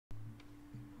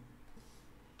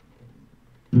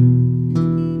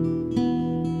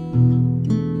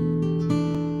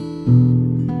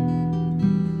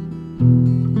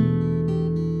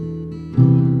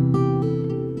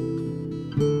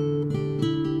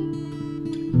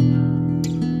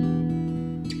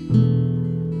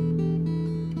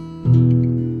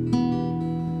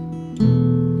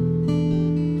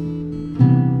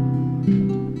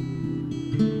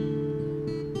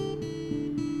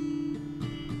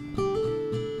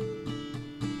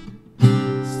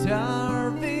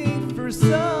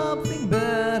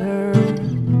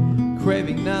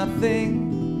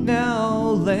something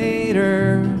now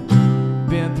later.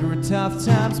 Been through tough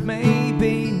times,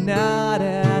 maybe not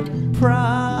at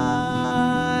prime.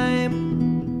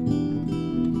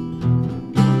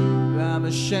 I'm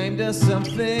ashamed of some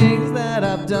things that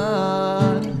I've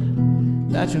done,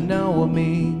 that you know of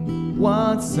me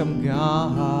once I'm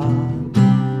gone.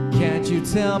 Can't you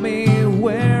tell me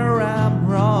where I'm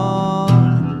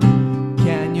wrong?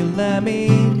 Can you let me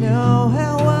know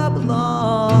how I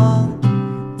belong?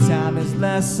 Time is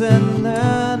lesson,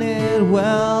 learn it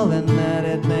well, and let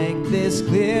it make this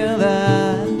clear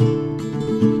that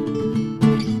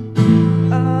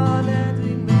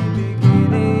unendingly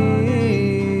beginning.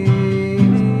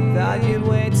 Thought you'd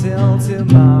wait till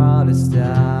tomorrow to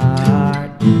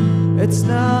start. It's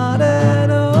not at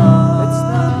all. It's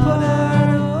not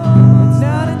at all. It's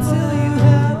not until you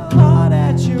have heart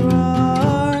at your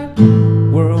heart.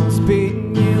 World's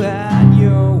beating you at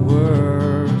your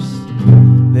worst.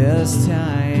 This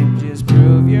time, just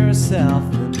prove yourself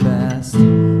the best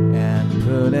and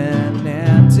put an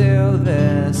end to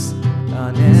this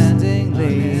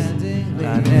unendingly,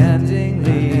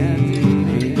 unendingly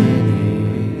beginning.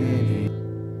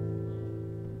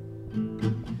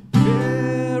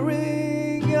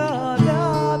 Mirroring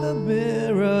another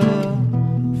mirror,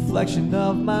 reflection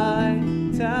of my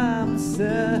time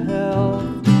self.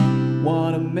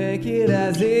 Wanna make it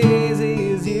as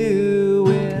easy as you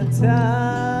in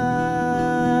time.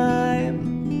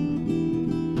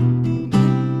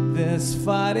 This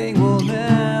fighting will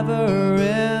never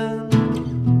end.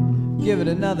 Give it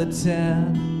another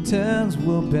 10 turns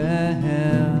will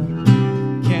bend.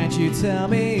 Can't you tell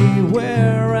me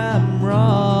where I'm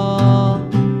wrong?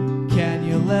 Can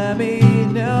you let me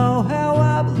know how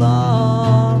I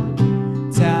belong?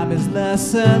 Time is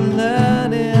lesson,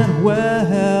 learn it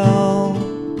well.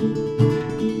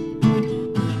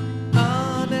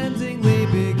 Unendingly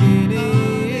beginning.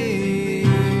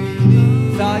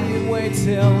 Thought you'd wait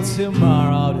till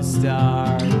tomorrow to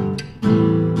start.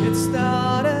 It's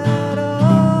not at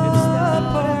all. It's not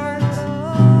part.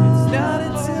 It's not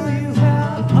until you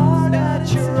have heart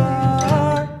at your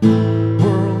heart.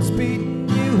 World's beating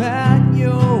you at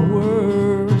your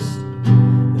worst.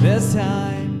 This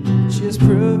time, just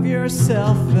prove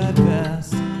yourself at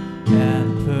best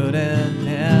and put an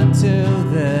end to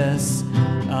this.